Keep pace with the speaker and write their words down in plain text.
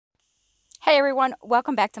Hi everyone,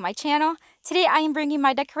 welcome back to my channel. Today I am bringing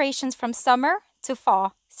my decorations from summer to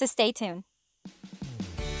fall, so stay tuned.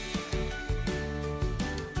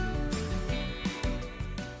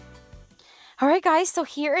 Alright guys, so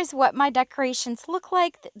here is what my decorations look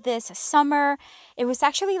like this summer. It was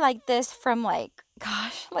actually like this from like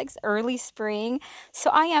early spring.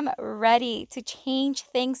 So I am ready to change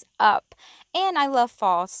things up. And I love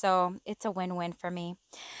fall, so it's a win-win for me.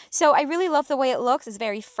 So I really love the way it looks. It's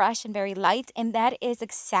very fresh and very light, and that is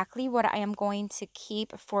exactly what I am going to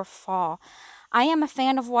keep for fall. I am a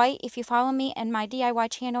fan of white. If you follow me in my DIY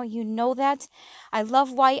channel, you know that. I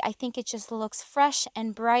love white. I think it just looks fresh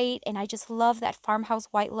and bright, and I just love that farmhouse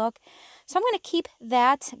white look. So I'm going to keep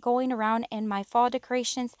that going around in my fall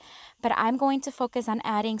decorations, but I'm going to focus on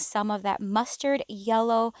adding some of that mustard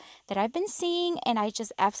yellow that I've been seeing and I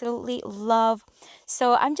just absolutely love.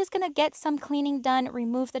 So I'm just going to get some cleaning done,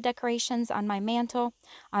 remove the decorations on my mantle,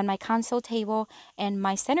 on my console table, and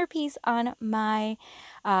my centerpiece on my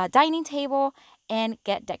dining table, and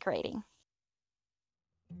get decorating.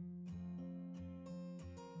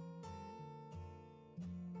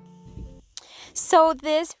 So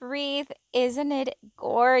this wreath, isn't it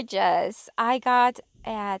gorgeous? I got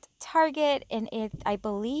at Target, and it, I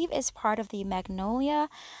believe, is part of the Magnolia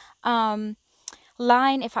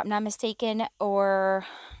line, if I'm not mistaken, or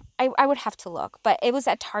I would have to look, but it was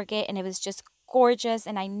at Target and it was just gorgeous,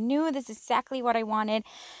 and I knew this is exactly what I wanted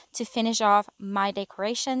to finish off my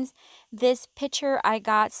decorations. This picture I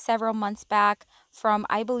got several months back from,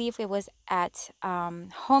 I believe it was at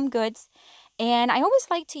Home Goods, and I always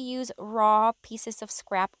like to use raw pieces of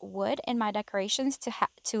scrap wood in my decorations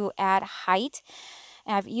to add height.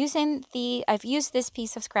 And I've used this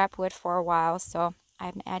piece of scrap wood for a while, so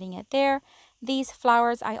I'm adding it there. These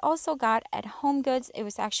flowers I also got at Home Goods. It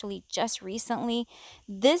was actually just recently.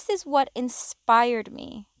 This is what inspired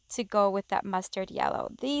me to go with that mustard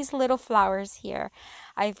yellow. These little flowers here,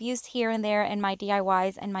 I've used here and there in my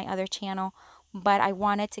DIYs and my other channel, but I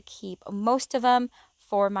wanted to keep most of them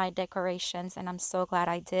for my decorations, and I'm so glad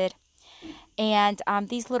I did. And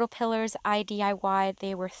these little pillars I DIY'd,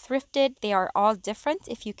 they were thrifted. They are all different,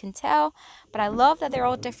 if you can tell, but I love that they're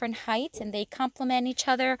all different heights and they complement each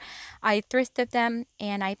other. I thrifted them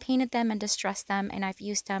and I painted them and distressed them, and I've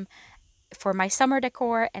used them for my summer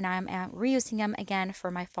decor, and I'm reusing them again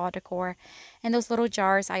for my fall decor. And those little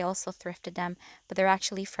jars, I also thrifted them, but they're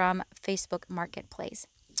actually from Facebook Marketplace.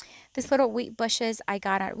 These little wheat bushes I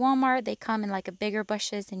got at Walmart. They come in like a bigger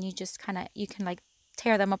bushes, and you just you can like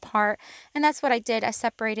tear them apart, and that's what I did. I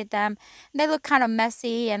separated them. They look kind of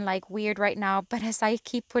messy and like weird right now, but as I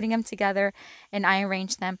keep putting them together and I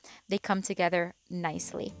arrange them, they come together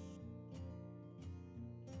nicely.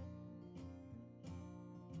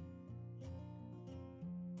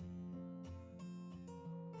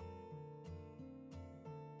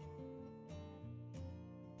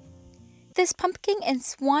 This pumpkin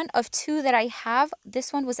is one of two that I have.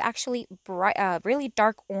 This one was actually bright, really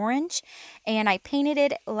dark orange, and I painted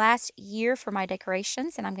it last year for my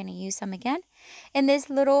decorations, and I'm going to use them again. And these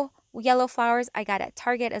little yellow flowers I got at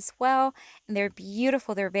Target as well, and they're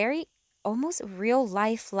beautiful. They're very almost real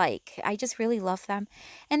life like. I just really love them.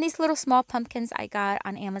 And these little small pumpkins I got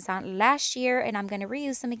on Amazon last year, and I'm going to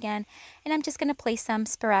reuse them again, and I'm just going to place them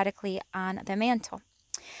sporadically on the mantle.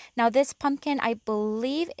 Now this pumpkin I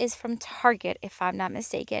believe is from Target, if I'm not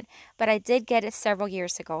mistaken, but I did get it several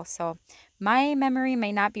years ago, so my memory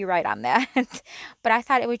may not be right on that. But I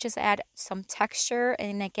thought it would just add some texture,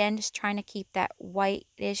 and again, just trying to keep that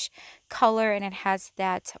whitish color, and it has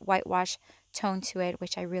that whitewash tone to it,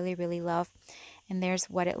 which I really, really love. And there's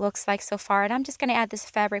what it looks like so far. And I'm just going to add this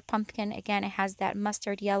fabric pumpkin. Again, it has that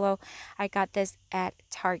mustard yellow. I got this at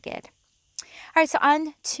Target. All right, so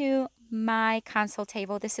on to my console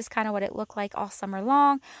table. This is kind of what it looked like all summer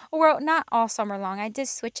long. Well, not all summer long. I did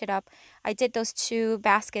switch it up. I did those two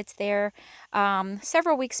baskets there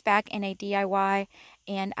several weeks back in a DIY,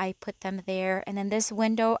 and I put them there. And then this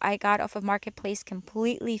window I got off of Marketplace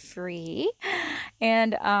completely free.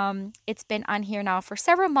 And it's been on here now for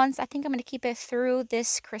several months. I think I'm going to keep it through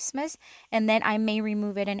this Christmas, and then I may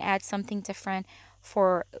remove it and add something different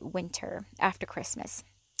for winter after Christmas.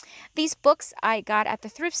 These books I got at the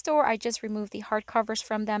thrift store. I just removed the hardcovers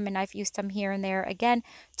from them, and I've used them here and there again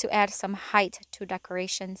to add some height to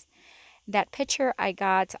decorations. That picture I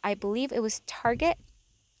got, I believe it was Target.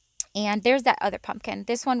 And there's that other pumpkin.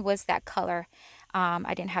 This one was that color.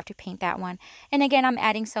 I didn't have to paint that one. And again, I'm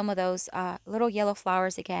adding some of those little yellow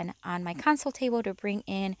flowers again on my console table to bring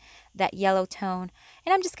in that yellow tone.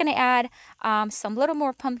 And I'm just going to add some little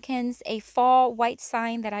more pumpkins, a fall white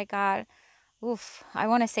sign that I got, I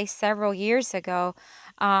want to say several years ago.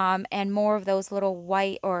 and more of those little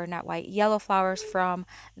white, or not white, yellow flowers from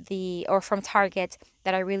Target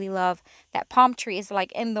that I really love. That palm tree is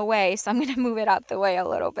like in the way, so I'm going to move it out the way a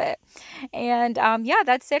little bit. And yeah,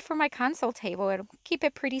 that's it for my console table. It'll keep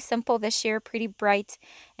it pretty simple this year, pretty bright,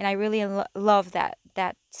 and I really love that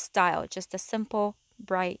style, just a simple,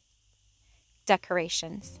 bright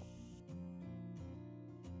decorations.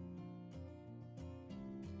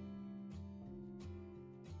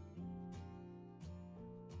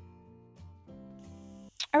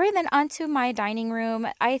 All right, then onto my dining room.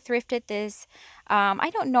 I thrifted this. I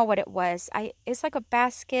don't know what it was. It's like a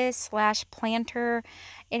basket slash planter.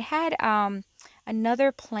 It had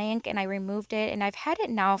another plank, and I removed it, and I've had it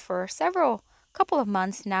now for couple of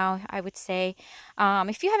months now, I would say.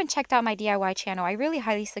 If you haven't checked out my DIY channel, I really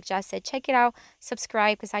highly suggest it. Check it out,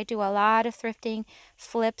 subscribe, because I do a lot of thrifting,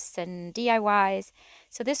 flips, and DIYs.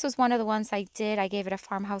 So this was one of the ones I did. I gave it a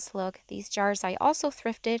farmhouse look. These jars I also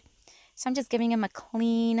thrifted. So I'm just giving them a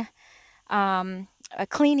cleaning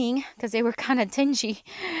because they were kind of dingy.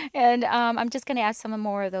 And I'm just going to add some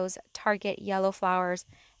more of those Target yellow flowers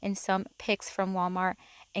and some picks from Walmart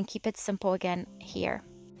and keep it simple again here.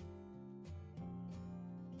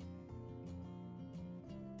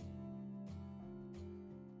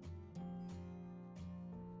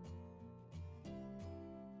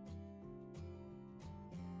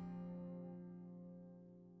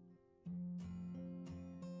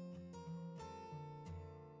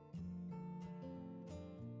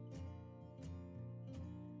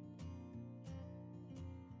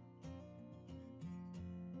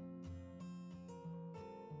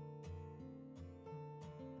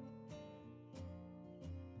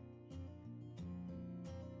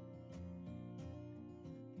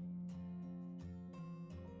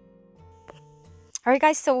 All right,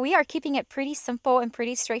 guys, so we are keeping it pretty simple and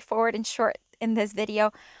pretty straightforward and short in this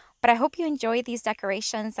video, but I hope you enjoyed these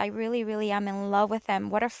decorations. I really, really am in love with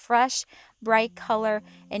them. What a fresh, bright color,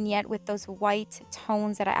 and yet with those white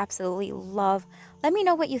tones that I absolutely love. Let me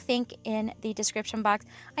know what you think in the description box.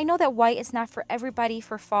 I know that white is not for everybody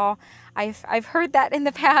for fall. I've heard that in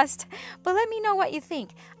the past, but let me know what you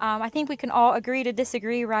think. I think we can all agree to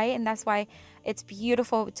disagree, right? And that's why it's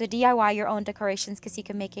beautiful to DIY your own decorations, because you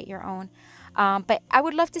can make it your own. But I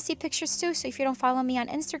would love to see pictures too. So if you don't follow me on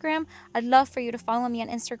Instagram, I'd love for you to follow me on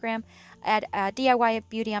Instagram at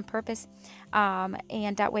DIYbeautyonpurpose.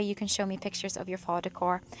 And that way you can show me pictures of your fall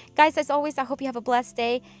decor. Guys, as always, I hope you have a blessed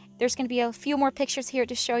day. There's going to be a few more pictures here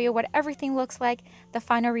to show you what everything looks like, the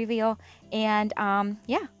final reveal. And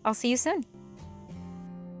yeah, I'll see you soon.